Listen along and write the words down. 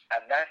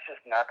And that's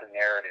just not the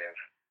narrative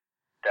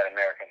that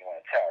Americans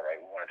want to tell, right?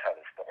 We want to tell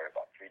this story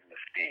about freedom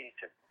of speech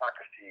and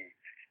democracy.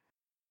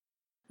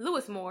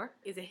 Lewis Moore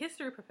is a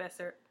history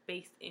professor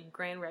based in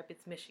Grand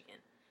Rapids, Michigan.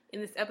 In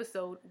this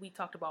episode, we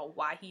talked about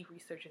why he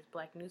researches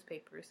Black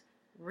newspapers,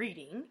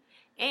 reading,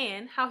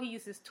 and how he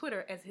uses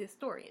Twitter as a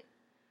historian.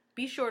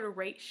 Be sure to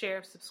rate,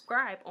 share,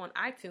 subscribe on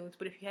iTunes,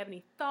 but if you have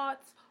any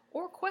thoughts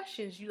or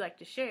questions you'd like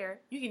to share,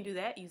 you can do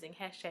that using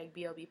hashtag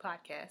BLB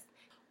Podcast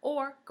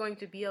or going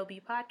to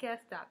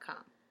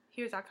blbpodcast.com.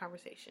 Here's our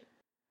conversation.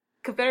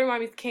 Confederate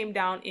armies came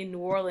down in New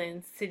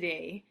Orleans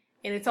today,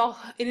 and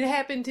it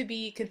happened to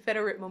be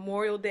Confederate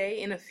Memorial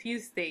Day in a few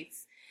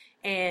states.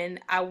 And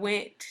I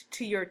went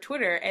to your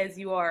Twitter, as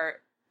you are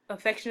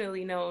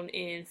affectionately known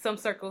in some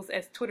circles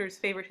as Twitter's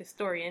favorite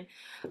historian.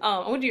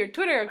 I went to your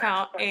Twitter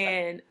account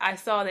and I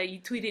saw that you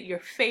tweeted your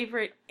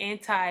favorite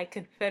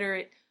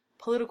anti-Confederate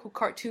political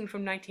cartoon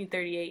from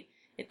 1938,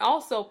 and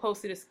also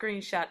posted a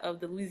screenshot of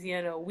the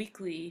Louisiana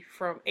Weekly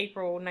from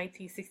April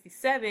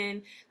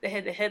 1967 that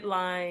had the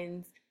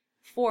headlines,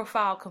 4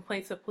 filed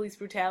complaints of police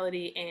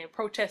brutality and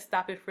protest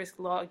stop and frisk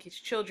law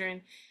against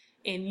children.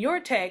 And your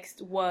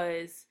text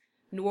was,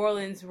 New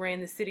Orleans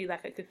ran the city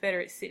like a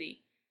Confederate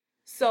city.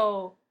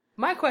 So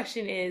my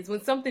question is,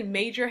 when something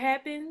major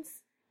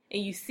happens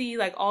and you see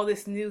like all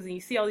this news and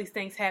you see all these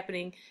things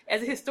happening,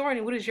 as a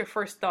historian, what is your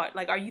first thought?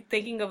 Like, are you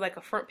thinking of like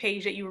a front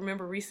page that you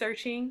remember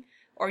researching?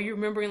 Or are you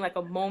remembering like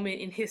a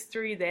moment in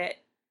history that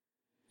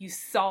you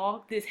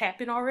saw this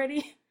happen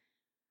already?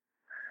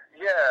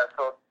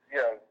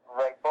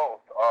 Like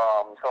both.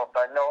 So if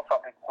I know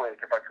something quick,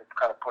 if I could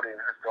kind of put it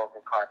in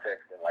historical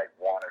context in like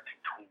 1 or 2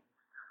 tweets,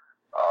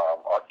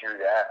 I'll do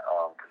that,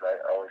 because I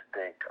always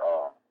think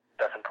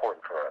that's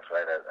important for us,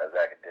 right, as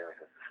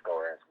academics, as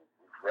historians.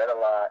 We've read a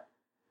lot,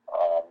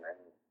 and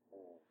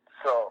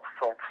so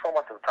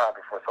much of the time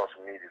before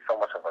social media, so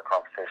much of our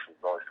conversation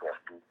is always to us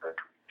to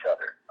each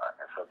other,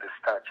 and so this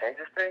kind of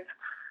changes things,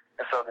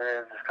 and so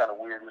there is this kind of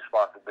weird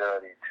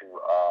responsibility to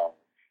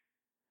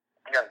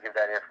give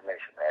that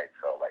information, right?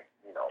 So, like,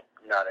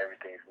 not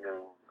everything's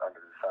new under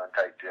the sun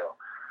type deal.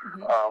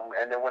 Mm-hmm.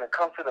 And then when it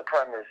comes to the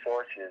primary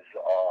sources,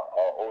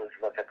 I'll always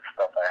look at the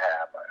stuff I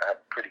have. I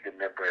have a pretty good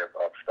memory of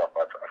stuff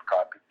I've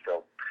copied.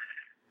 So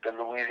the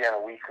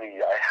Louisiana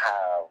Weekly, I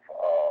have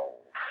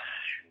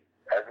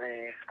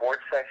every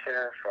sports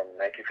section from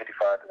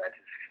 1955 to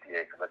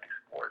 1968, because I do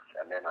sports.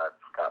 And then I've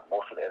got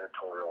most of the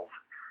editorials.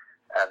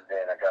 And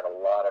then I got a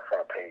lot of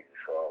front pages.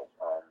 So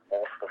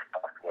most of the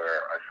stuff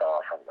where I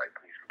saw something like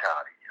police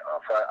brutality.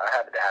 So I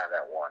happened to have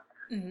that one.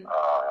 Mm-hmm.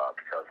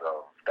 Because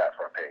of that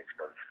front page,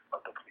 because of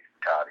the police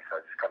brutality. So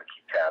I just kind of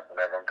keep tabs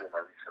whenever I'm doing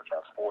my research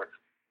on sports.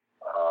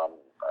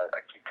 I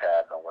keep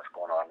tabs on what's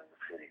going on in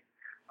the city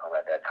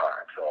at that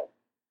time. So,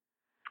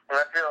 and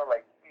I feel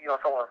like,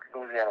 someone like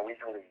Louisiana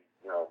Weekly,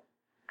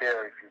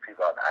 very few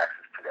people have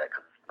access to that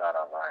because it's not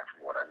online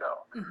from what I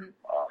know. Mm-hmm.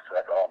 So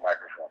that's all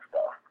microfilm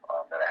stuff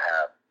that I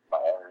have.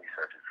 My own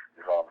research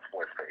is all on the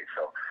sports page.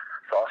 So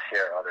I'll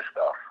share other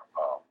stuff,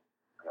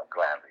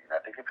 gladly. And I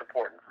think it's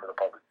important for the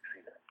public to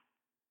see that.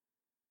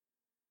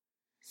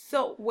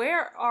 So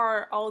where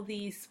are all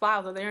these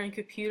files? Are they on your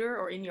computer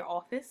or in your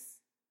office?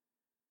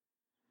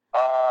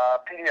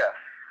 PDF.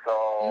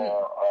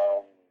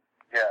 So,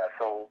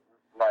 so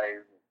my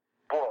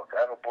book,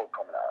 I have a book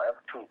coming out. I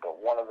have 2,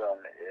 but one of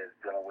them is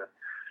dealing with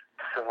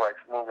the civil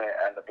rights movement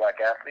and the black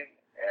athlete.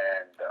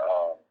 And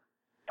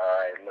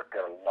I looked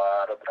at a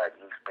lot of black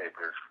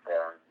newspapers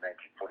from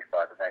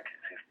 1945 to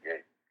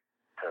 1968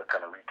 to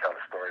kind of retell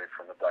the story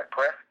from the black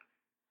press.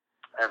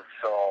 And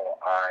so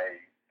I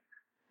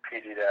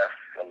PDF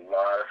a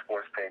lot of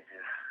sports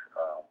pages.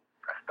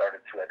 I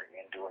started to at the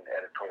end doing the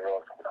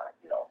editorials when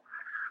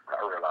I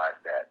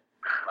realized that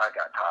I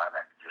got time,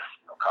 I could just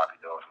copy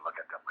those and look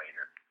at them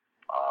later.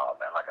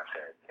 And like I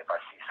said, if I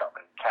see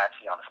something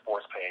catchy on the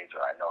sports page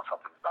or I know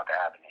something's about to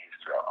happen in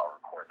history, I'll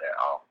record that.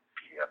 I'll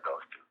PDF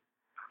those too.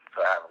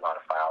 So I have a lot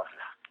of files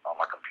just on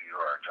my computer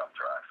or a jump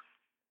drive.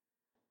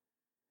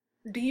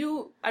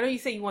 I know you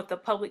say you want the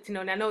public to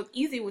know, and I know it's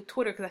easy with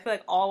Twitter because I feel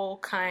like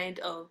all kind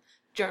of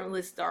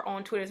journalists are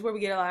on Twitter. It's where we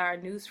get a lot of our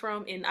news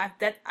from. And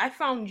I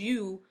found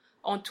you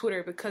on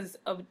Twitter because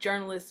of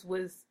journalists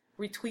was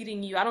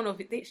retweeting you. I don't know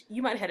if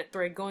you might have had a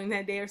thread going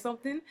that day or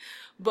something,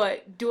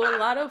 but do a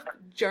lot of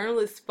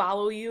journalists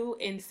follow you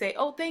and say,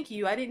 oh, thank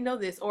you, I didn't know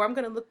this, or I'm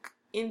going to look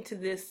into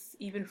this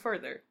even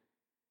further?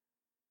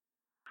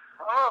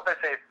 I don't know if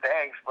I say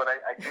thanks, but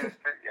I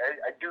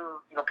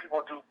do,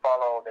 people do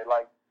follow, they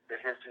like the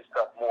history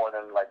stuff more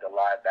than like the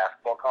live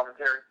basketball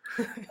commentary.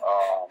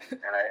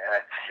 And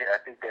I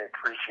think they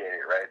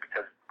appreciate it, right?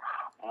 Because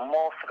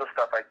most of the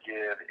stuff I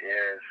give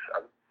is,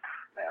 I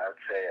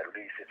would say at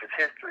least, if it's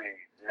history,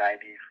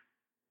 99%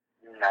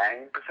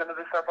 of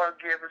the stuff I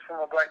give is from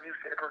a black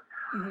newspaper.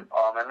 Mm-hmm.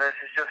 And this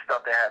is just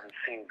stuff they haven't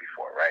seen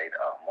before, right?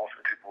 Most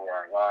of the people who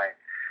are online,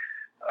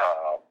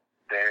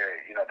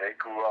 they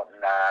grew up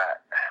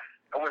not,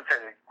 I wouldn't say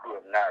they grew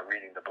up not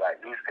reading the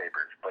black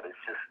newspapers, but it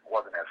just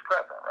wasn't as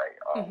present, right?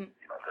 Mm-hmm.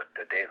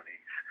 The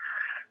dailies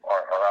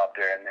are out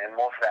there, and and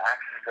most of the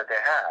access that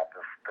they have,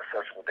 the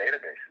searchable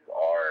databases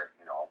are,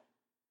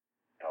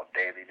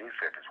 daily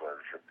newspapers,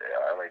 whether it's the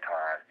LA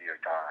Times, New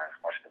York Times,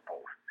 Washington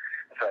Post.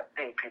 And so I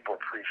think people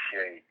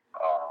appreciate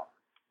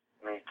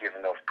me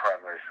giving those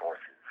primary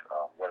sources,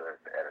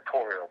 whether it's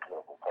editorial,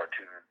 political,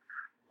 cartoon,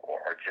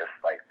 or just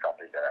like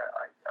something that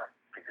I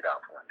figured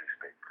out from a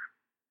newspaper.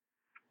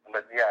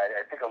 But yeah,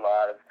 I think a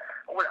lot of,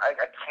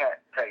 I can't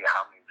tell you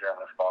how many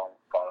journalists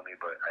follow me,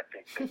 but I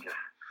think they just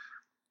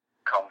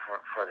come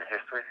for the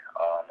history,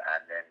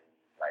 and then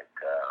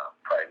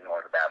probably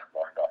ignore the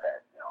basketball stuff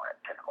at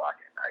 10 o'clock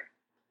at night.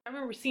 I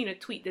remember seeing a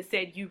tweet that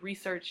said you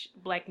research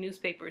Black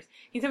newspapers.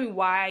 Can you tell me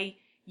why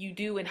you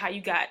do and how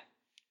you got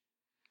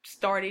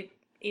started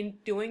in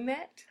doing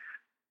that?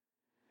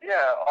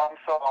 Yeah,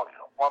 so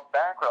my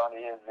background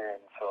is in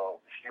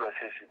U.S.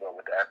 history, but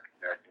with the African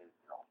American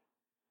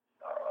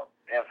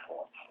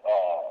influence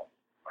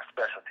or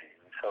specialty.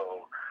 And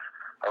so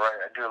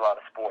I do a lot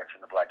of sports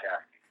in the Black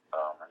athlete.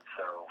 And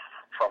so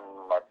from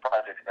my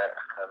project, I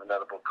have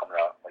another book coming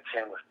out, like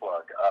shameless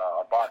plug,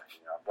 boxing,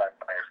 Black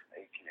fighters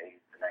from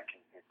 1880 to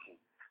 1915.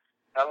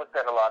 And I looked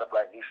at a lot of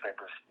Black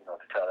newspapers,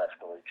 to tell that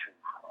story too.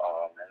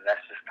 And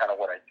that's just kind of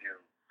what I do.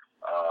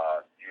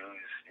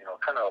 Use,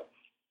 kind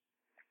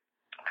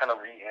of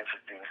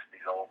reintroduce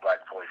these old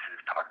Black voices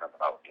talking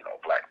about,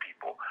 Black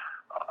people,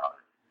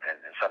 and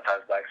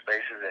sometimes Black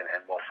spaces,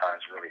 and most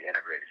times really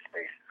integrated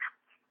spaces.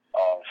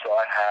 So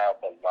I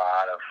have a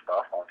lot of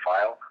stuff on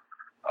file.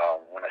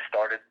 When I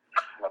started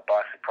my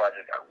boxing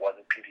project, I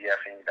wasn't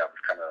PDFing. That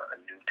was kind of a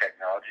new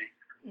technology.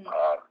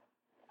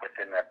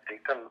 Within that,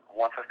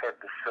 once I started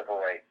the Civil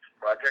Rights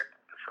Project,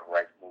 the Civil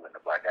Rights Movement,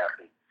 the Black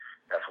athlete,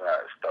 that's when I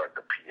started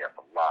to PDF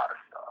a lot of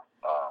stuff.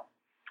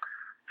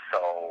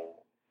 So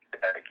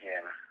that,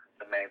 again,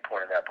 the main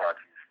point of that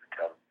project is to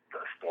tell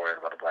the story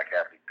about the Black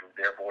athlete through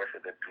their voice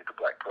and then through the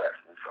Black press.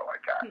 And so I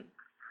got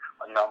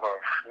a number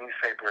of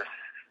newspapers.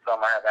 Some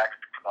I have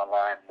access to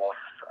online. Most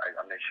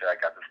I made sure I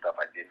got the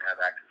stuff I didn't have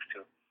access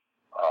to,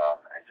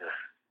 and just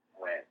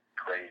went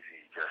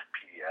crazy, just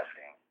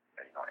PDFing,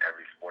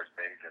 every sports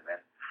page, and then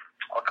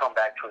I'll come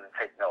back to it and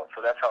take notes.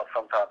 So that's how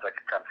sometimes I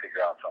can kind of figure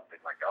out something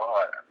like,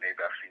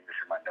 maybe I've seen this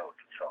in my notes.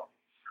 And so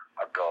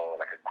I'll go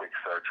like a quick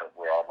search of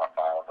where all my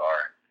files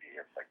are, see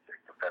if like the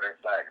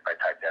Confederate flag, if I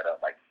type that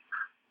up like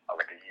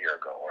a year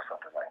ago or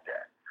something like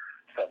that.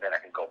 So then I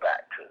can go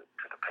back to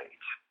the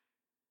page.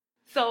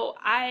 So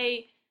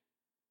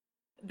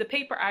the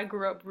paper I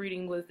grew up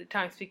reading was the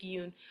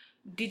Times-Picayune.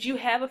 Did you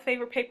have a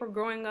favorite paper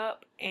growing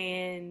up,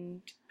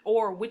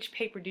 or which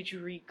paper did you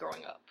read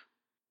growing up?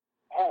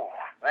 Oh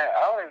man,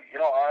 I only,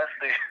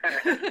 honestly,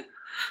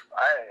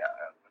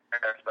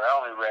 but I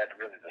only read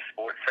really the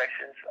sports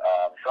sections.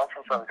 So I'm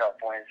from Southern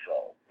California,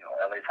 so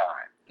LA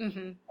Times,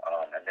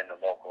 and then the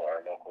local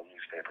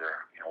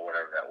newspaper,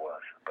 whatever that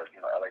was. But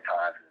LA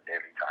Times and the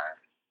Daily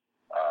Times,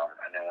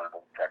 and then when I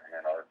moved to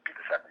Sacramento, it'd be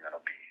the Sacramento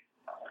Bee,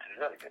 which is a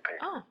really good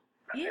paper. Oh,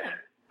 yeah.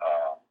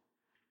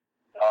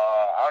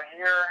 Out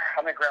here,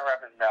 I'm in Grand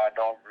Rapids now. I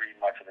don't read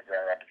much of the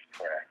Grand Rapids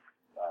press.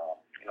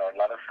 A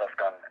lot of stuff's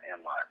done in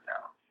live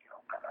now,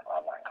 kind of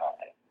online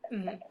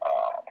content.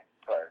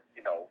 But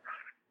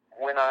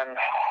when I'm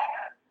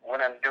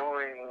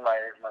doing my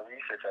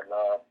research, I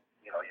love,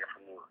 you're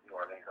from New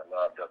Orleans. I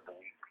love the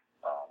week.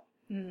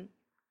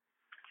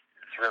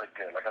 It's really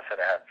good. Like I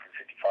said, I have from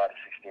 55 to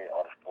 68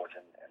 all the sports,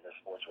 and the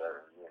sports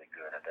were really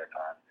good at that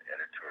time. The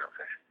editorial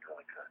section is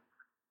really good.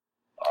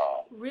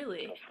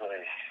 Really? It's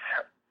really,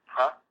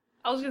 huh?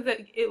 I was going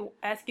to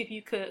ask if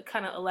you could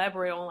kind of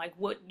elaborate on like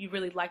what you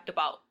really liked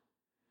about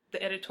the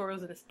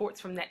editorials and the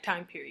sports from that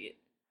time period.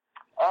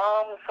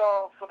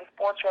 So the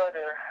sports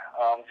writer,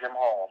 Jim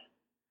Hall,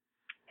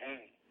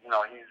 he's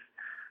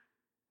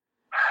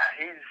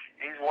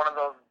one of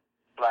those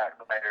Black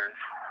writers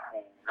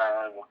who not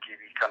only will give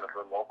you kind of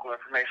the local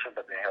information,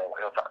 but then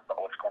he'll talk about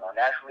what's going on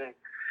nationally.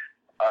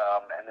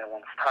 And then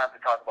when it's time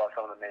to talk about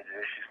some of the major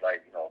issues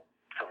like,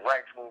 civil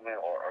rights movement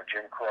or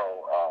Jim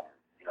Crow,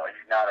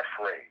 he's not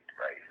afraid,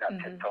 right? He's not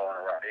tiptoeing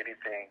around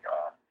anything.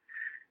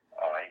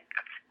 He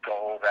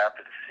goes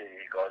after the city,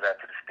 he goes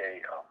after the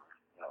state.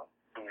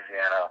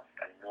 Louisiana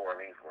and New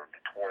Orleans were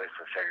notorious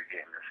for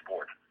segregating their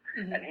sports.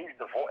 And he's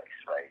the voice,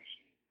 right?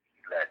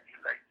 He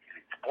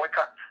leads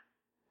boycotts.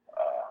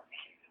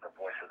 He's the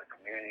voice of the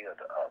community.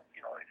 If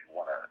you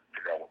want to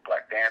figure out what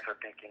Black fans are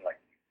thinking,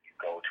 like you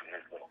go to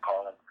his little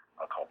column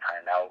called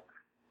Time Out.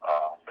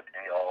 But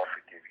then he'll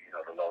also give you,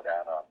 the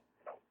lowdown on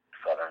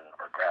Southern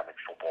or Grambling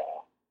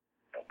football,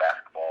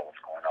 basketball, what's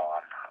going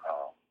on.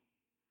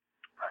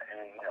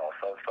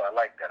 So I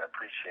like that. I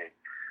appreciate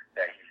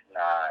that he's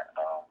not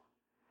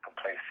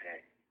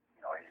complacent.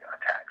 He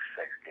attacks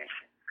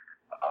segregation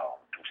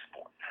through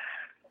sports.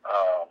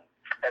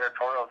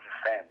 Editorials the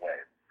same way.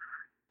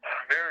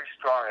 Very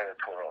strong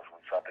editorials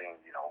when something,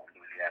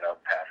 Louisiana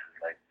passes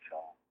like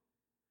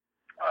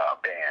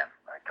ban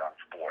like on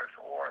sports,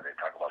 or they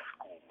talk about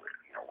school.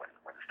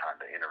 When it's time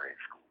to integrate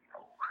school.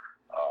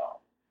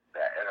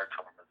 That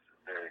editorial is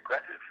very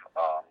aggressive.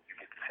 You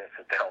get the sense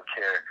that they don't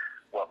care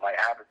what might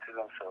happen to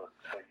them, so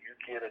you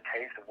get a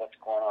taste of what's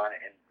going on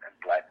in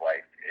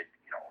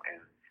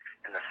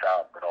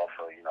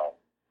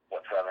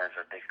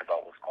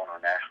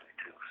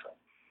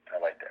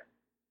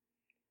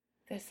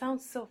It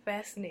sounds so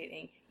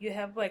fascinating. You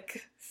have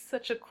like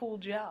such a cool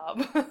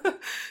job.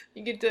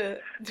 You get to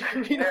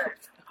read Yeah, all.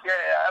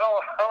 yeah. I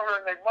don't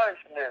really make money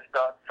from this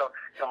stuff. So,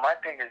 my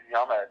thing is,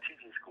 I'm at a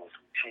teaching school, so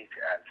we teach,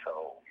 and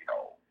so,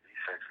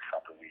 research is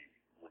something we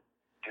would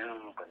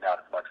do, but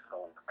not as much as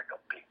going to like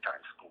a big time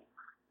school.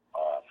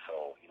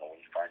 So, when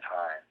you find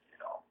time,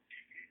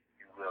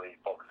 you really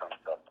focus on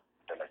stuff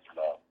that you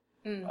love.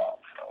 Mm.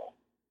 So.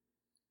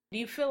 Do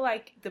you feel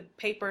like the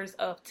papers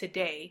of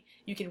today,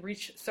 you can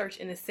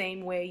research in the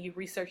same way you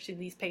researched in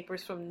these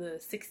papers from the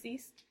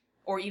 60s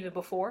or even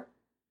before?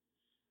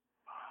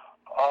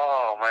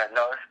 Oh man,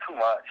 no, it's too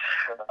much.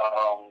 So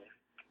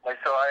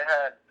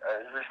I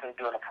was recently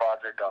doing a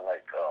project on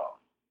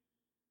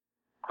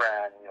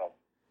Grand,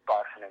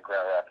 boxing in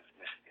Grand Rapids,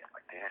 Michigan,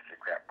 like the history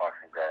of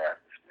boxing in Grand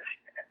Rapids,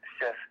 Michigan. And it's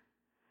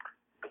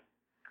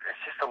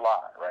just a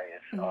lot, right?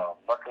 It's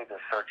luckily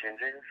there's search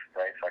engines,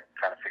 right? So I can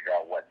kind of figure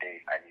out what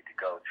date I need to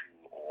go to,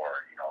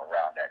 or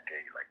around that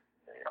date, like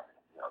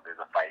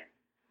there's a fight.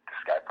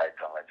 This guy fights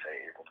on, let's say,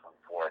 April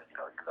 24th. You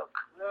look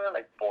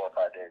like 4 or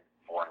 5 days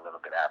before and a little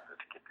bit after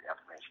to get the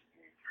information you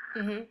need.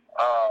 Mm-hmm.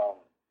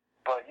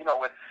 But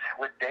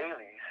with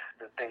dailies,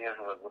 the thing is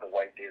with a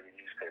white daily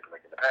newspaper,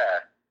 like in the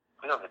past,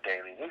 we have the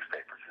daily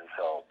newspapers, and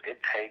so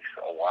it takes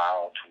a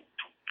while to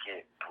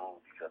get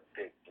through these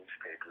big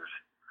newspapers,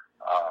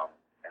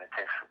 and it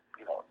takes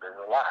there's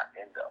a lot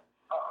in them,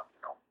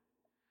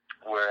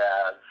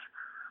 Whereas,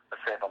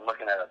 let's say if I'm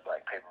looking at a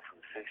black paper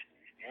from the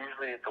 60s,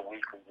 usually it's a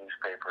weekly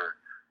newspaper.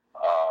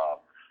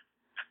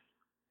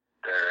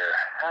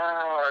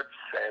 I'd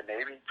say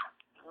maybe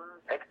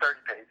 30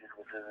 pages,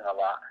 which isn't a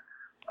lot.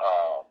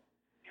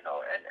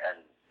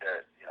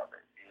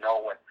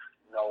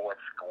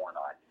 What's going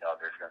on.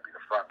 There's going to be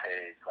the front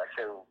page. Like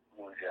say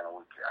Louisiana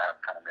Weekly, I have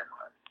kind of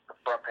memorized the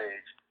front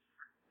page,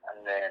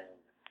 and then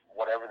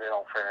whatever they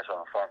don't finish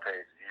on the front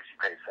page, usually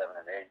page 7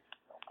 and 8.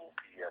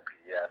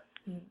 PDF.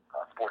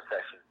 Sports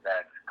section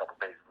next. A couple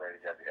pages later,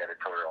 you have the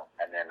editorial,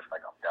 and then it's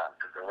like I'm done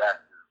because the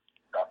rest is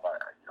stuff I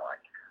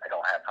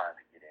don't have time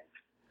to get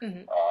into.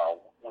 Mm-hmm.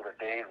 With a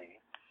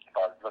daily, if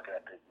I was looking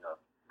at the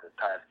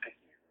Times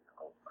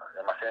Picayune,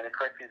 am I saying it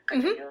correctly?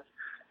 Picayune? Mm-hmm.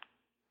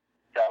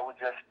 That would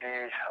just be,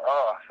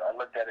 so I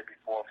looked at it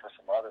before for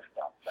some other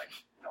stuff, like,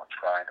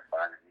 trying to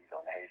find a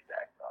needle in a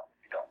haystack.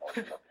 You don't know what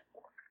you're looking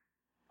for.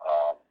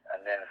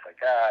 And then it's like,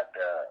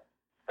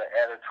 the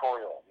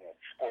editorial,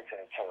 sports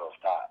editorial is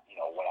not,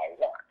 what I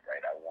want,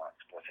 right? I want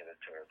sports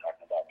editorial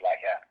talking about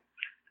black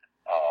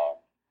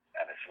athletes.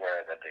 And it's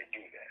rare that they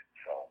do that.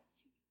 So,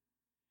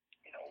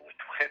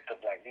 with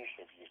the black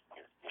newspaper, you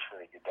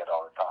really get that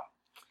all the time.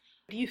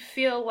 Do you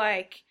feel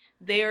like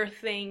there are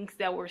things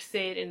that were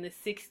said in the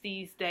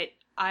 60s that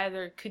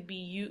either could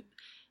be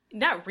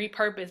not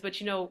repurposed, but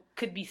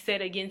could be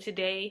said again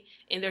today,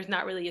 and there's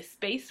not really a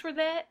space for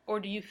that? Or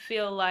do you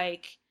feel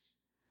like,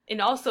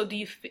 and also do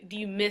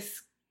you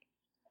miss,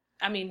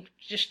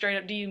 just straight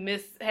up, do you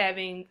miss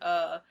having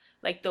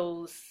like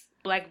those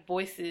black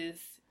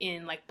voices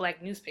in like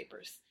black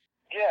newspapers?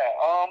 Yeah,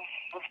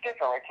 it's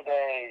different, right?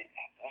 Today,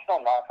 there's no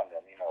knock on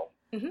them,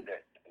 Mm-hmm.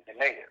 they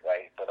made it,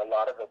 right? But a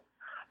lot of the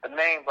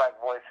main black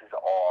voices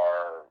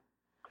are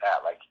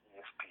at like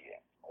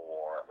ESPN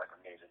or like a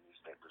major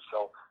newspaper.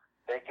 So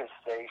they can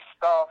say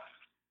stuff,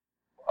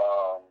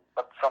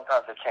 but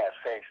sometimes they can't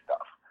say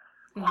stuff.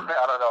 Mm-hmm.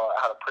 I don't know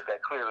how to put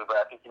that clearly, but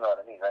I think you know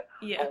what I mean, right?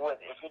 Yeah. But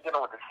if you're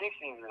dealing with the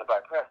 60s in the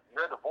black press,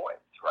 you're the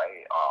voice,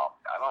 right?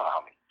 I don't know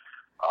how many.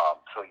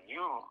 So you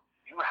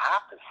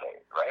have to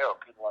say it, right? Or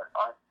people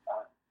aren't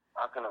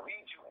going to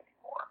read you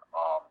anymore.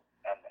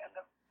 And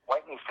the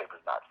white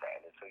newspaper's not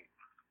saying it. So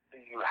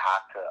you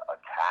have to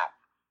attack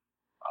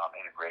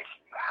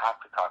integration. You have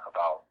to talk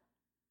about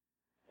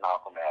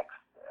Malcolm X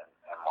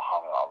and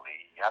Muhammad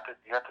Ali. You have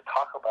to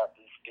talk about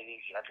these things.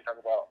 You have to talk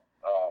about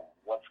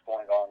what's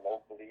going on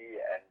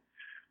locally, and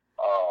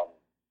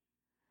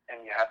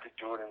you have to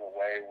do it in a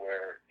way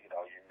where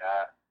you're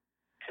not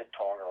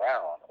tiptoeing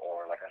around,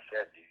 or like I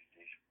said, the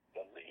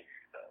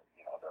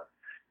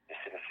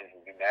citizens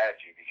will be mad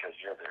at you because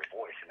you're their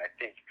voice. And I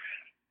think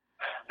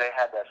they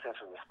have that sense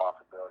of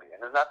responsibility.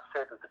 And it's not to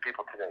say that the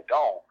people today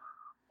don't.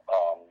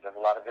 There's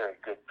a lot of very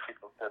good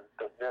people. They're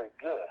very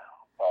good,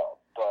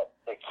 but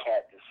they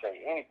can't just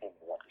say anything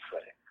they want to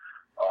say.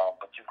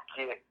 But you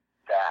get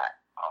that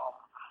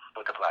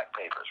with the black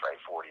papers, right?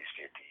 40s,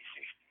 50s,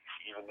 60s.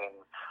 Even in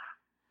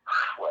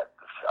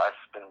I've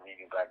been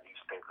reading black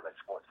newspapers like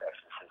Sports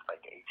Section since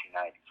like the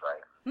 1890s,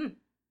 right? Hmm.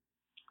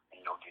 And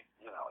you'll get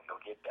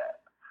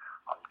that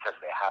because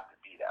they have to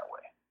be that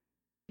way.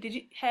 Did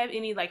you have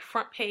any like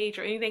front page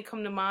or anything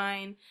come to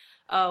mind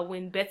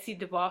when Betsy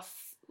DeVos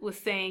was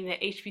saying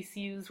that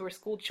HBCUs were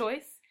school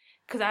choice?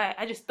 Because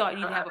I just thought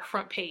you'd have a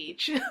front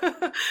page. Yeah.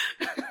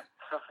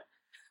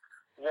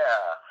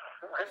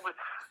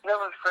 There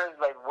was friends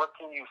like, what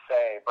can you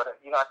say? But I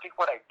think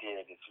what I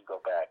did, if you go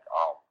back,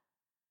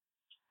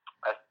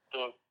 I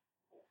think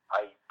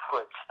I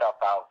put stuff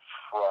out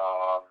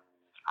from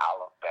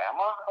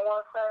Alabama, I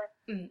want to say,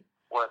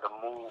 where the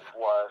move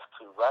was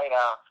to, right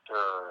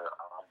after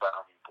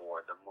Brown v.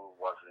 Board, the move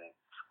wasn't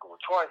school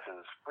choice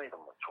is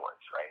freedom of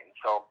choice, right? And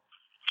so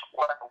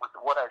what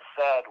I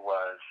said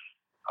was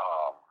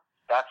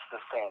that's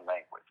the same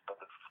language, but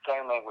the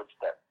same language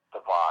that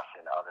DeVos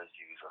and others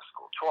use of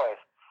school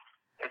choice,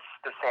 it's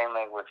the same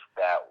language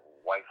that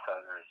white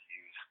Southerners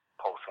use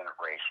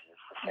post-integration.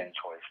 It's the same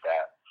choice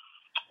that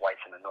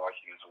whites in the North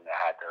use when they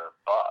had their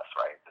bus,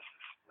 right? This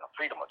is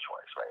freedom of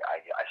choice, right?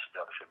 I should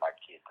be able to send my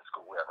kid to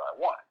school wherever I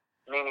want,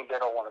 meaning they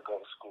don't want to go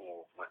to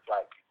school with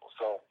black people.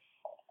 So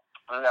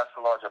and that's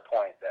the larger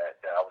point that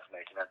I was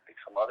making. I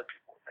think some other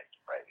people were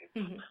making, right?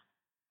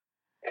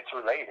 It's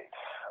related.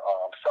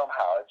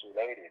 Somehow it's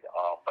related,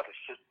 but it's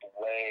just the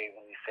way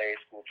when you say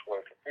school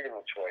choice or freedom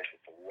of choice,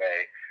 it's a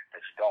way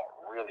that you don't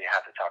really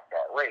have to talk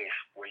about race,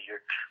 where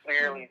you're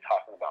clearly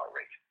talking about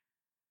race.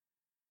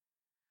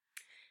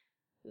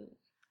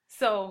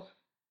 So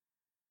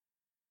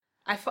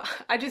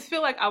I just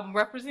feel like I'm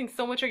referencing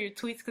so much of your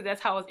tweets because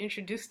that's how I was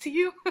introduced to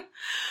you.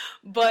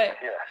 But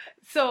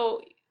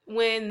so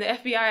when the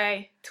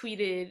FBI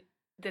tweeted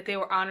that they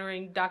were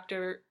honoring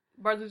Dr.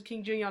 Martin Luther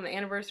King Jr. on the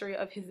anniversary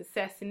of his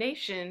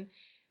assassination,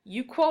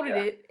 you quoted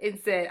it and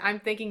said, "I'm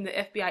thinking the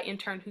FBI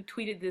intern who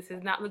tweeted this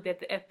has not looked at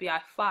the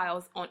FBI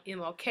files on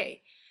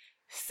MLK."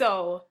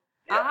 So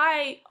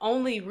I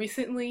only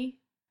recently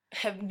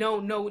have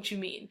know what you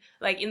mean.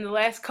 Like in the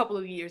last couple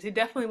of years. It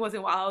definitely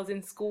wasn't while I was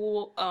in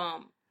school.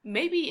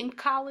 Maybe in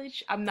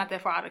college. I'm not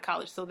that far out of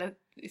college, so that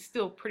is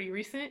still pretty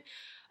recent.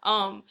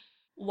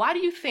 Why do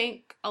you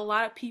think a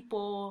lot of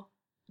people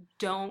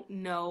don't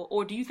know,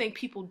 or do you think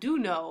people do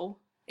know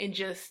and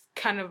just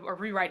kind of are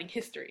rewriting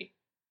history?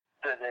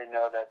 Did they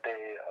know that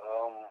they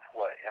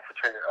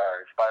infiltrated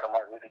or spied on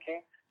Martin Luther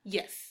King?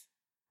 Yes.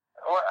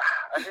 Well,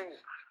 I think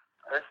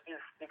it's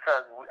just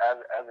because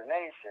as a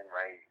nation,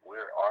 right,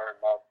 our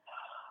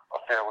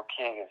affair with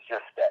King is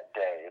just that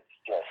day. It's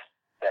just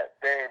that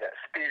day, that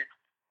speech,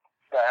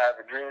 that have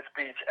a dream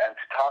speech, and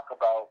to talk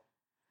about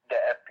the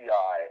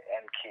FBI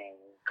and King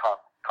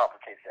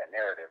complicates that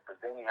narrative. But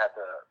then you have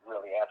to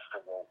really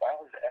answer, well, why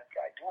was the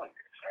FBI doing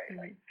this, right?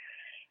 Like,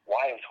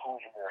 why is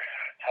Hoover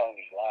telling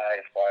these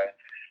lies? Why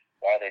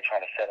are they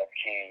trying to set up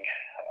King?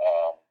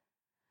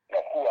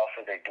 Who else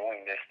are they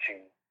doing this to?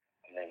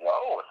 And then,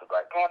 it's the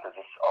Black Panthers.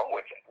 It's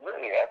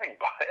really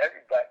everybody,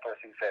 every black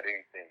person who said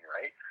anything,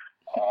 right?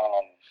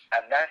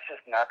 And that's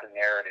just not the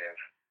narrative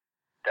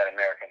that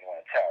Americans want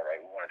to tell, right?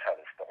 We want to tell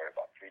this story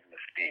about freedom of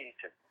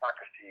speech and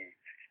democracy,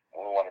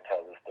 and we want to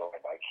tell this story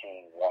about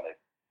King wanted,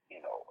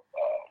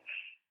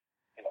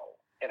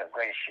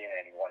 integration,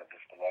 and he wanted this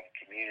beloved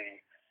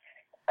community.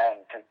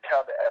 And to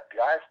tell the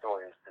FBI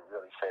story is to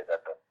really say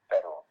that the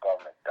federal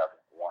government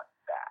doesn't want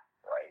that,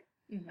 right?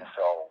 And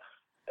so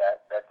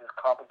that just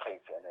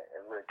complicates it, and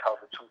it really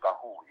tells the truth on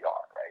who we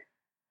are, right?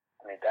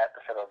 I mean, that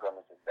the federal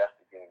government's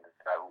investigating this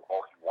guy who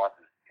all he wants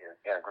is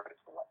integrated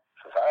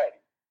society.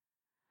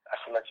 I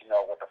should let you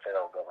know what the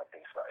federal government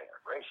thinks about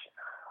integration.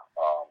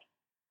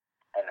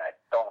 And I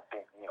don't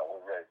think,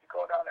 we're ready to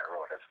go down that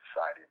road as a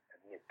society and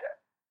admit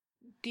that.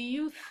 Do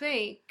you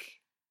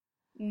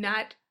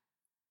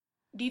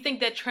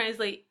think that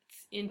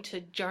translates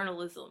into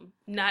journalism?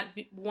 Not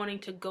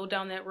wanting to go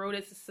down that road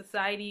as a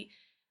society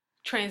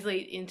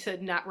translate into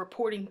not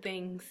reporting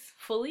things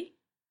fully?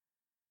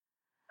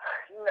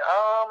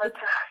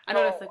 I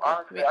know that's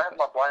honestly, I have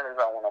my blinders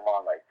on when I'm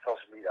on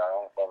social media. I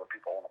don't follow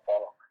people I want to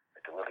follow,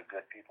 like the really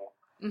good people.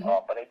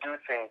 But I do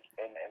think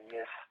in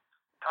this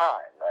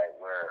time, right,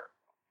 where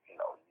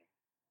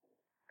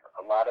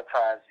a lot of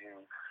times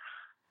you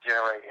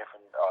generate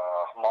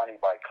money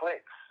by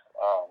clicks.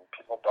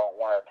 People don't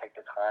want to take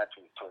the time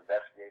to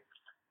investigate,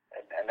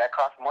 and that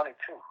costs money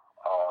too.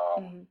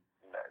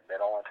 They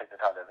don't want to take the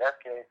time to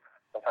investigate.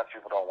 Sometimes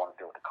people don't want to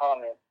deal with the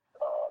comments,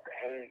 the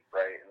hate,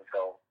 right? And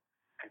so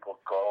people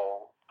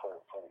go for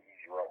the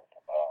easy road.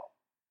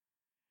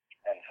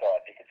 And so I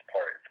think it's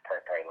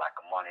probably lack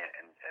of money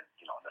in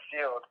the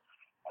field,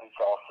 and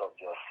it's also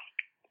just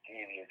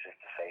easier just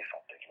to say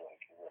something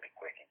really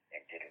quick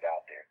and get it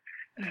out there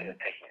instead of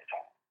taking your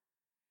time.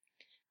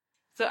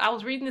 So I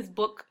was reading this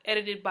book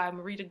edited by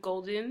Marita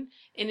Golden,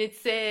 and it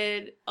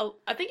said,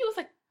 I think it was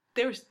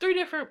there was 3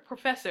 different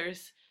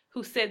professors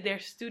who said their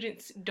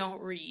students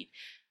don't read.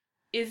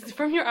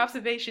 From your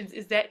observations,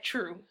 is that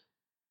true?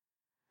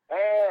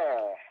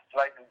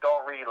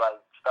 Don't read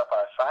stuff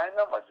I assign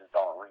them, or just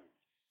don't read?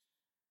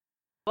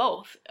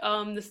 Both.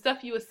 The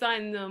stuff you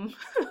assign them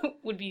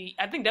would be,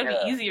 I think that'd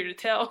be easier to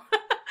tell.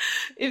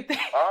 If they...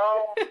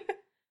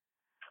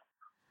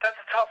 That's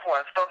a tough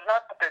one. So it's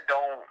not that they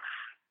don't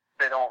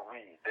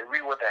read. They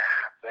read what they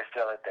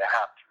feel that they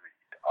have to read.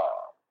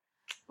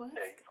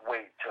 They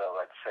wait till,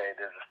 let's say,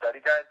 there's a study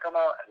guide come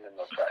out, and then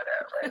they'll try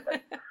that, right?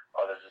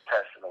 There's a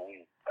test in a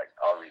week,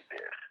 I'll read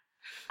this.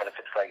 But if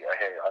it's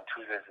hey, on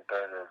Tuesdays and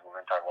Thursdays, we're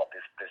going to talk about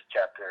this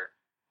chapter,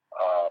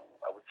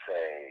 I would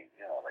say,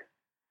 25%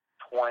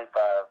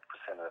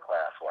 of the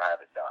class will have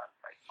it done,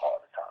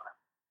 all the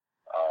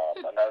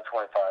time. Another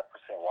 25%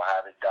 will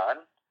have it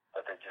done,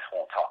 but they just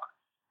won't talk.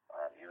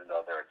 Even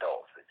though they're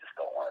adults, they just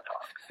don't want to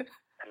talk.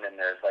 And then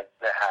there's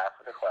the half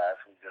of the class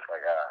who's just I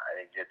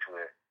didn't get to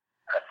it.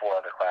 I had 4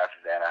 other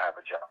classes and I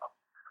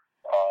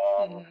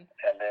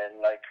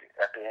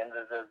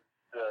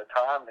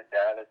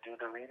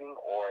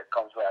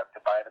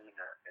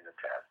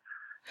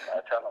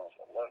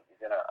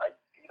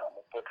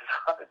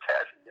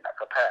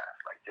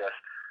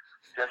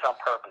this on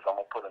purpose. I'm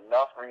going to put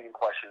enough reading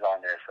questions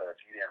on there so that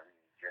if you didn't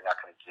read, you're not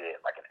going to get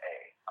like an A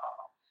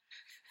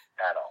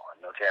at all.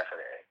 No chance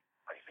at an A.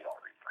 Like if you don't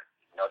read, like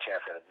no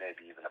chance at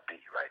maybe even a B,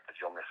 right? Because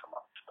you'll miss some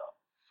other stuff.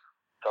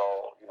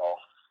 So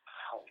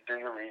do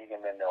your reading,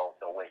 and then they'll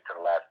wait till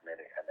the last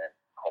minute, and then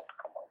hope to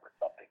come up with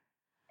something.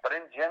 But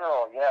in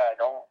general, I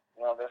don't.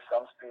 There's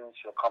some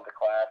students you'll come to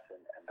class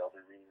and they'll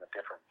be reading a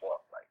different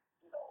book. Like,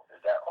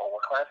 is that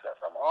what class is that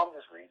from? Oh, I'm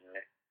just reading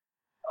it.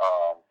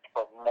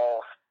 But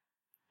most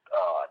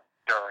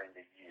during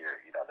the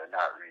year, they're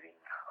not reading.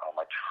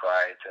 I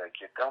try to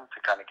get them to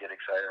kind of get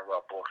excited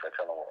about books. I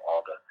tell them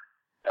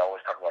I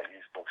always talk about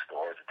used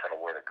bookstores. I tell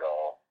them where to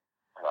go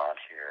around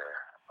here.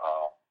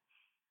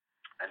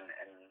 And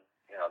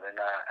they're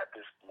not, at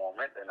this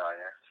moment, they're not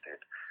interested.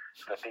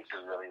 I think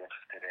they're really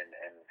interested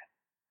in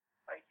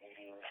like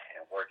eating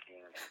and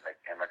working, and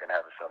like, am I going to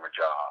have a summer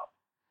job?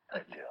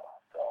 Type deal.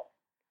 So,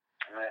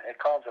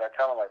 it comes, and I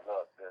tell them, like,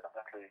 look,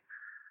 honestly,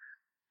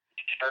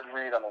 you should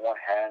read on the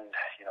one hand,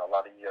 a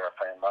lot of you are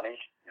paying money,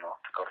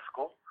 to go to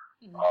school.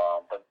 Mm-hmm.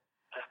 But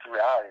just the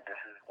reality,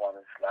 this is one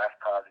of the last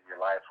times in your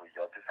life where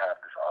you'll just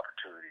have this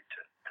opportunity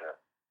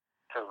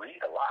to read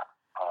a lot.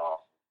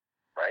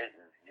 Right?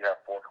 And you have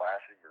 4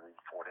 classes, you read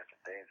 4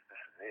 different things, this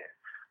is it.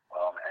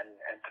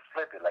 And to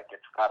flip it, like,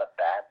 it's not a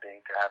bad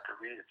thing to have to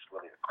read, it's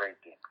really a great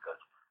thing,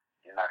 because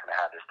you're not going to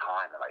have this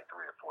time in like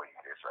 3 or 4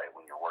 years, right,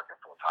 when you're working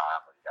full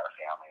time, or you got a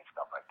family and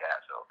stuff like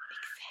that. So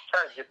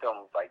try to get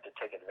them, like, to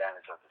take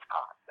advantage of this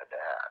time that they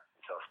have.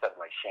 So instead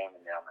of like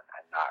shaming them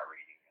and not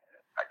reading,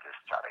 I just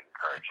try to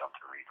encourage them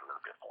to read a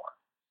little bit more.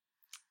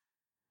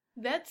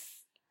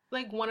 That's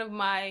like one of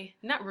my,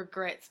 not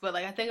regrets, but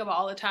like I think about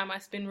all the time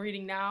I spend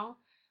reading now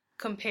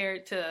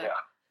compared to,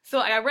 so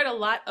I read a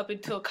lot up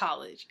until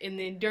college, and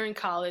then during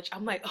college,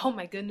 I'm like, oh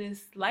my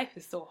goodness, life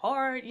is so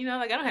hard,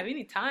 like I don't have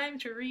any time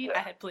to read. I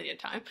had plenty of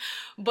time,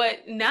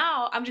 but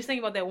now I'm just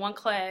thinking about that one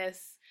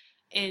class,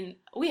 and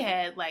we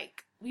read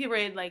like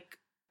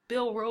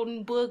Bill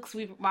Rhoden books.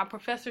 My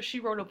professor, she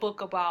wrote a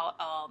book about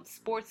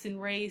sports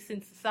and race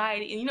and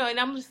society, and and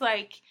I'm just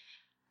like,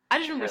 I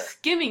just remember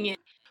skimming it.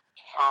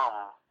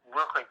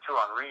 Real quick too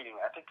on reading,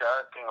 I think the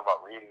other thing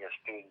about reading is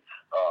students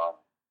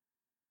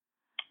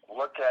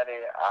look at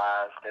it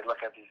as, they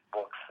look at these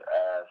books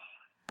as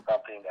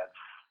something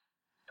that's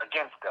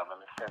against them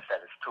in the sense that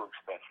it's too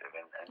expensive,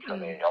 and so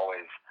they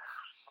always,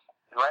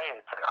 right,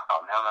 it's like, oh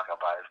man, I'm not gonna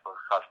buy this book,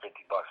 it costs $50,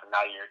 and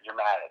now you're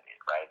mad at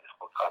it, right? This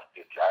book costs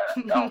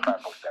 $50. I don't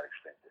find books that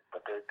expensive,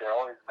 but they're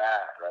always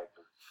mad, right?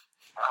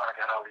 I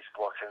got all these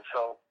books, and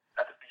so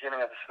at the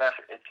beginning of the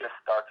semester, it just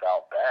starts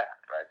out bad,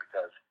 right?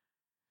 Because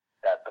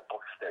that the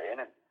book's their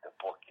enemy. The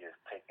book is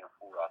taking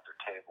food off their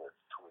table.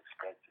 It's too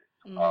expensive.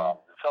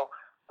 So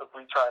look,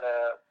 we try to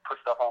put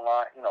stuff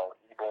online,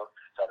 ebooks,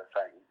 try to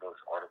find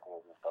ebooks,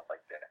 articles, and stuff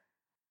like that.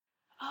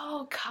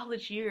 Oh,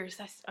 college years.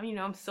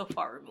 I'm so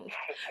far removed.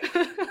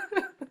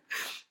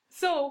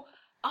 So,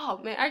 oh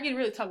man, I can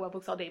really talk about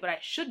books all day, but I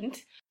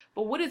shouldn't.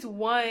 But what is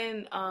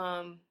one,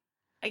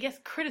 I guess,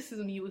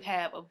 criticism you would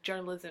have of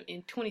journalism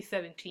in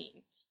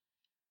 2017?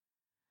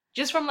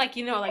 Just from like,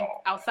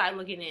 outside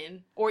looking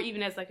in, or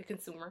even as like a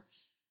consumer.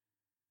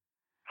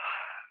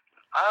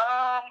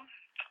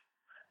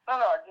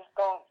 No, I just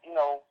don't,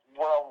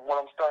 what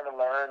I'm starting to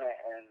learn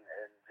and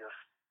just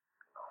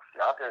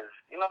see out there is,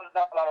 there's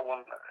not a lot of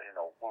women,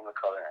 women of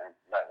color, and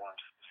black women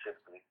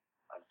specifically,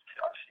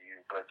 obviously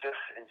you, but just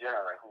in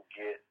general, like, who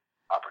get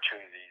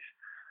opportunities,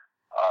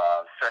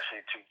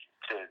 especially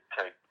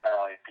to not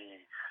only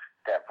be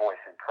that voice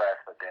in press,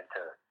 but then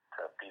to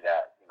be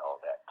that,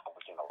 that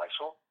public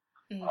intellectual.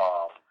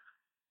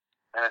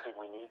 And I think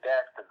we need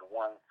that, because the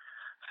one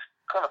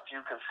kind of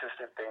few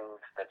consistent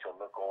things that you'll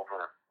look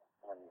over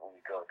when you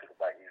go to the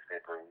black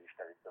newspaper and you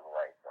study civil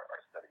rights or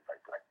study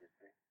like black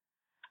history.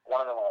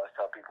 One of them I always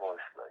tell people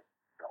is like,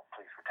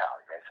 police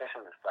brutality, right?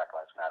 Especially in this Black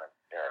Lives Matter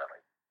era,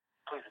 like,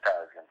 police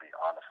brutality is going to be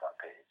on the front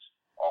page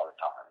all the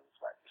time in these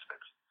black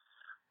newspapers.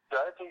 The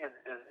other thing is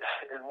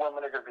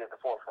women are going to be at the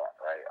forefront,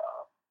 right?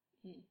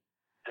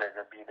 They're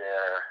going to be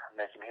there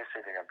making history.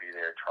 They're going to be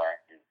there trying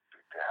to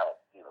help,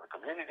 the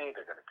community.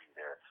 They're going to be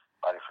there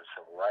fighting for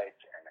civil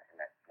rights, and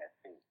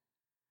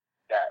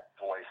that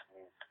voice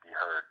needs to be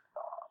heard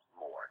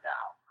more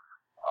now.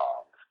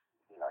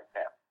 You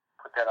can't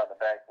put that on the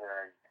back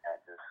burner and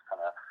just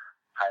kind of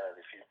highlight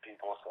a few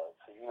people. So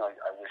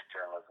I wish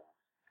journalism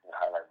would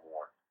highlight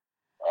more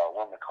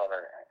women of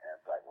color and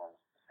black women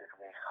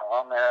specifically.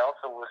 And I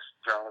also wish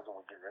journalism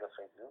would get rid of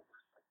fake news.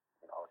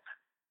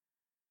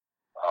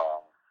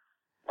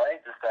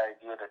 Right? Just the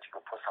idea that you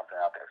can put something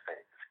out there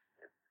fake.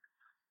 It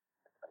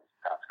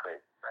sounds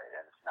crazy, right?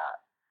 And it's not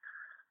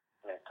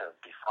meant to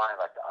be fine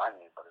like the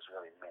onion, but it's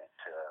really meant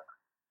to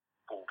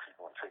fool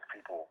people and trick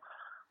people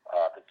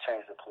to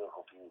change the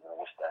political views, and I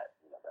wish that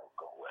that would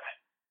go away.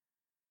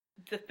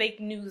 The fake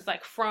news,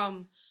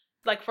 from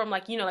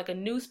a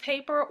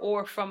newspaper,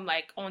 or from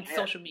like on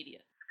social media.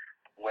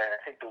 When I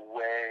think the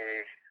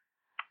way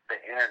the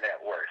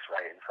internet works,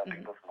 right, in some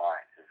people's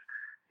minds is,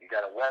 you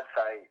got a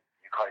website,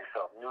 you call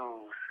yourself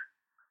news,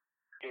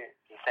 it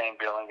the same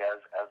billing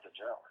as the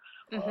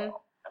journalists. Mm-hmm.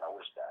 And I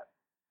wish that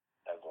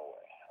go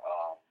away.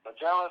 But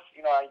journalists,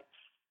 I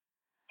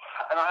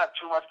don't have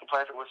too much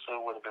complaints. I wish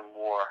there would have been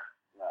more,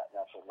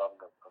 not so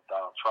loving of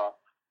Donald Trump.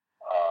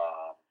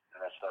 And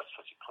that's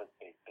such a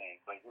clickbait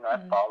thing. But, I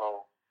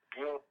follow,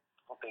 the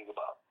beautiful thing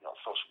about,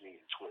 social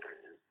media and Twitter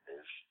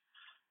is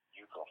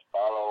you can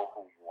follow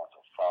who you want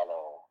to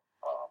follow,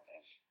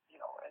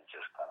 and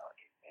just kind of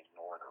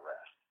ignore the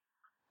rest.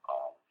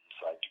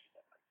 So I do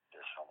that. Like,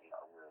 there's some, I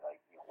really like,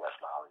 Wes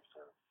Lowry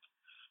for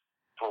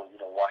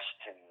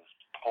Washington's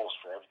Post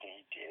for everything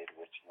he did,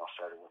 which,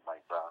 started with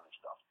Mike Brown and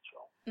stuff. So,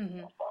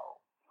 follow,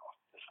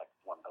 it's like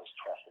one of those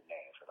trusted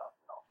names that I,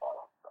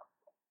 follow and stuff.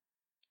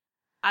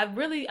 I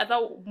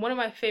thought one of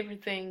my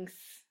favorite things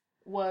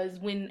was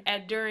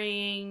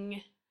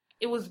it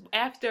was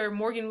after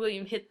Morgan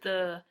Williams hit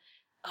the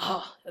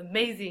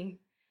amazing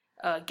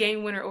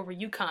game winner over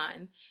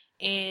UConn,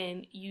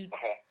 and you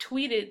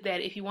tweeted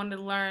that if you wanted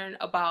to learn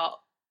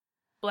about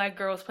black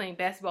girls playing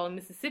basketball in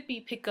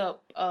Mississippi, pick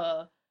up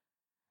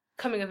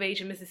Coming of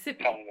Age in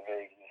Mississippi. Coming of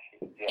Age,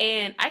 yeah.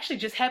 And I actually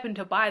just happened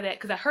to buy that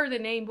because I heard the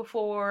name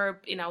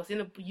before, and I was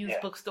in a used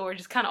bookstore. It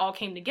just kind of all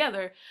came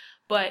together.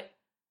 But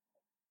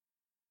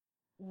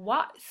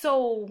why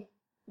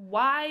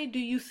do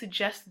you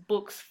suggest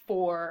books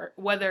for,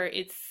 whether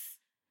it's,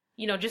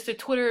 just a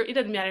Twitter, it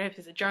doesn't matter if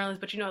it's a journalist,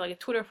 but like a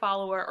Twitter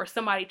follower or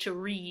somebody to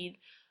read,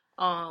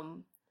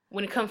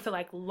 when it comes to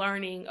like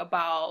learning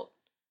about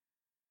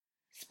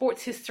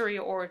sports history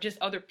or just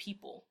other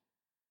people?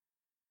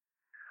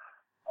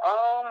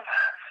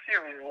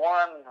 Excuse me.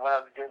 One, when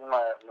I was getting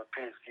my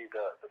PhD,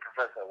 the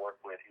professor I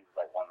worked with, he was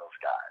like one of those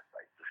guys,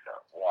 like just kind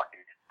of walking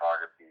through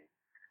photography,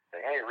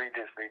 saying, hey, read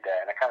this, read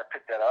that. And I kind of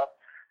picked that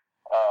up.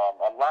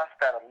 I lost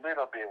that a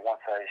little bit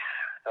once I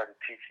started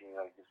teaching,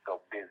 you get so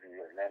busy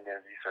and then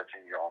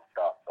researching your own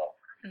stuff. So,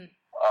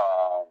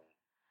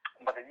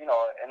 but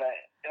and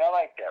I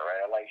like that,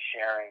 right? I like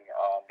sharing,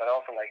 but I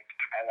also like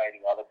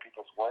highlighting other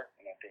people's work,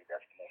 and I think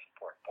that's the most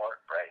important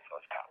part, right? So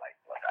it's kind of like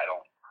I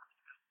don't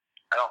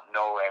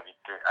know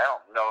everything. I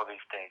don't know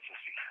these things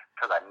just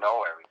because I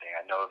know everything.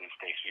 I know these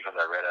things because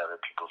I read other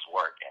people's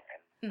work,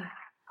 and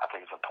I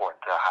think it's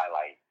important to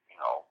highlight,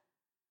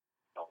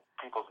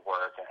 people's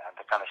work and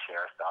to kind of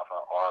share stuff.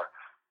 Or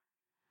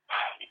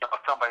if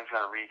somebody's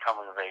going to read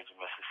Coming of Age in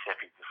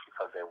Mississippi just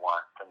because they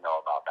want to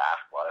know about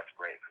basketball, that's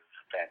great. It's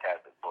a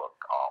fantastic book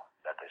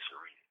that they should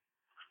read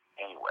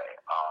anyway.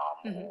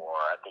 Or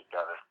I think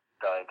the other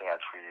thing I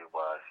tweeted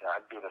was,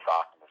 I'd be this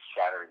often as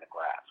Shattering the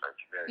Glass, right?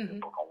 It's a very good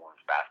book on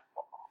women's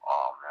basketball.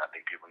 And I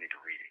think people need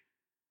to read it.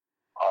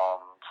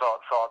 So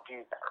I'll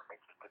do that,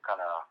 right? Just to kind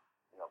of,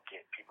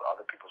 get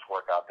other people's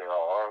work out there,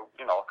 or,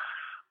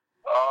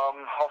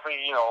 hopefully,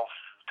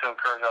 to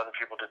encourage other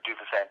people to do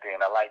the same thing.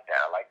 And I like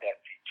that. I like that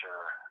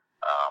feature,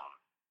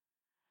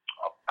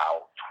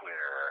 about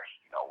Twitter,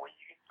 where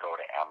you can go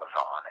to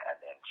Amazon and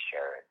then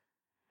share it,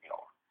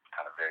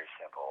 kind of very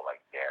simple,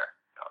 like there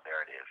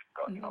it is.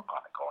 Go, kind of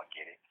go and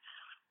get it.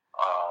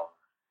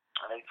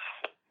 And it's,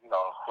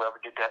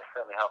 whoever did that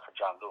certainly helped for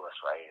John Lewis,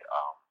 right?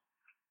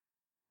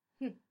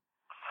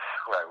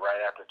 Right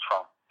after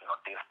Trump,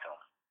 dissed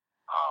him.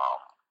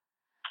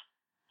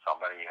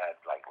 Somebody had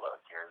like,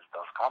 look, here's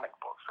those comic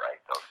books,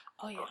 right? Those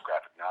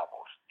graphic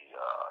novels, the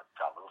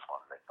John Lewis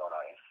ones. They thought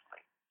out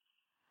instantly.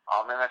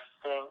 And that's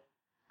the thing.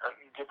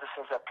 You get the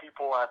sense that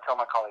people, and I tell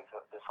my colleagues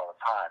this all the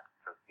time,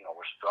 because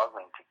we're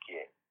struggling to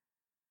get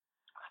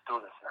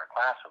students in our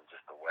classroom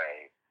just the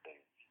way the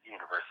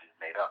university is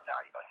made up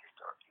now.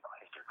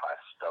 History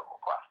classes struggle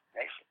across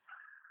the nation.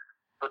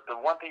 But the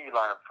one thing you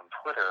learn from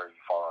Twitter, you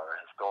follow our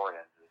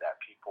historians, is that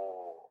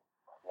people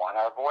want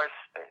our voice.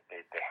 They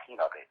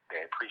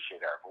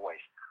appreciate our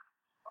voice.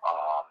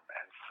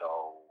 And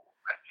so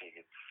I think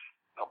it's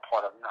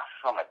part of,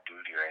 not my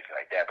duty or anything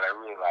like that, but I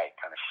really like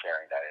kind of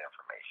sharing that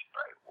information,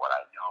 right? What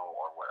I know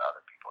or what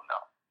other people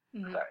know.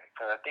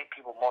 Because I think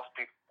most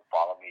people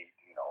follow me,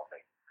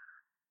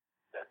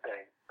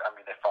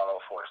 they follow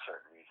for a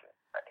certain reason.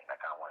 I think I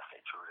kind of want to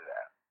stay true to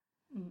that.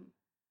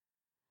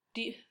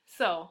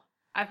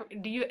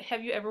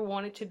 Have you ever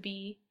wanted to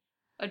be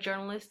a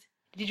journalist?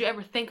 Did you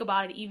ever think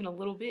about it even a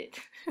little bit?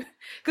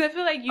 Because I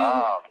feel like you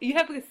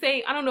have to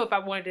say, I don't know if I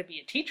wanted to be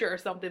a teacher or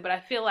something, but I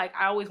feel like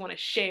I always want to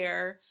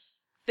share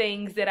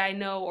things that I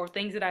know or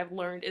things that I've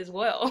learned as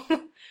well.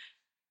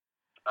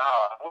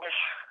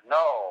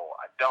 No,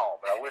 I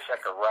don't, but I wish I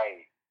could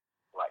write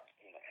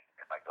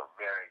like a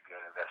very good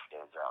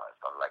investigative journalist.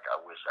 But I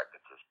wish I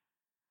could just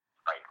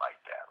write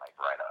like that,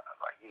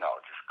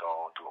 just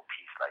go do a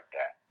piece like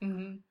that.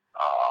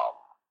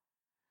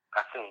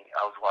 I think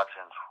I was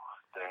watching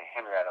the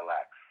Henrietta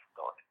Lacks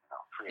story,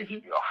 free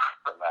HBO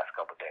for the last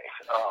couple of days.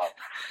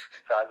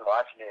 So I was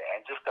watching it,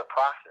 and just the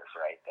process,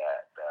 right,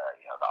 that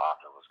the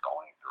author was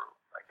going through,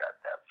 like that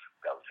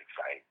was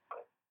exciting.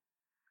 But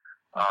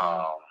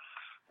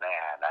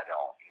man, I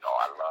don't,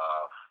 I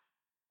love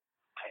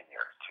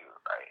tenure too,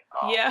 right?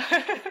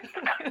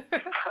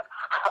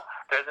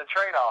 There's a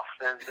trade-off.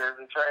 There's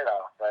a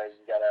trade-off, right?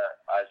 You gotta.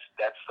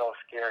 That's so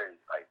scary,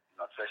 like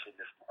especially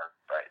this work,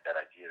 right?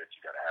 That idea to that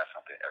you got to have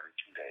something every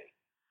 2 days.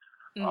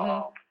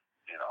 Mm-hmm.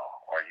 You know,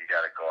 or you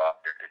got to go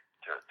out there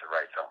to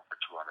write something for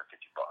 $250,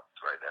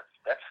 right?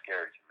 That's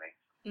scary to me.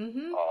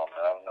 Mm-hmm.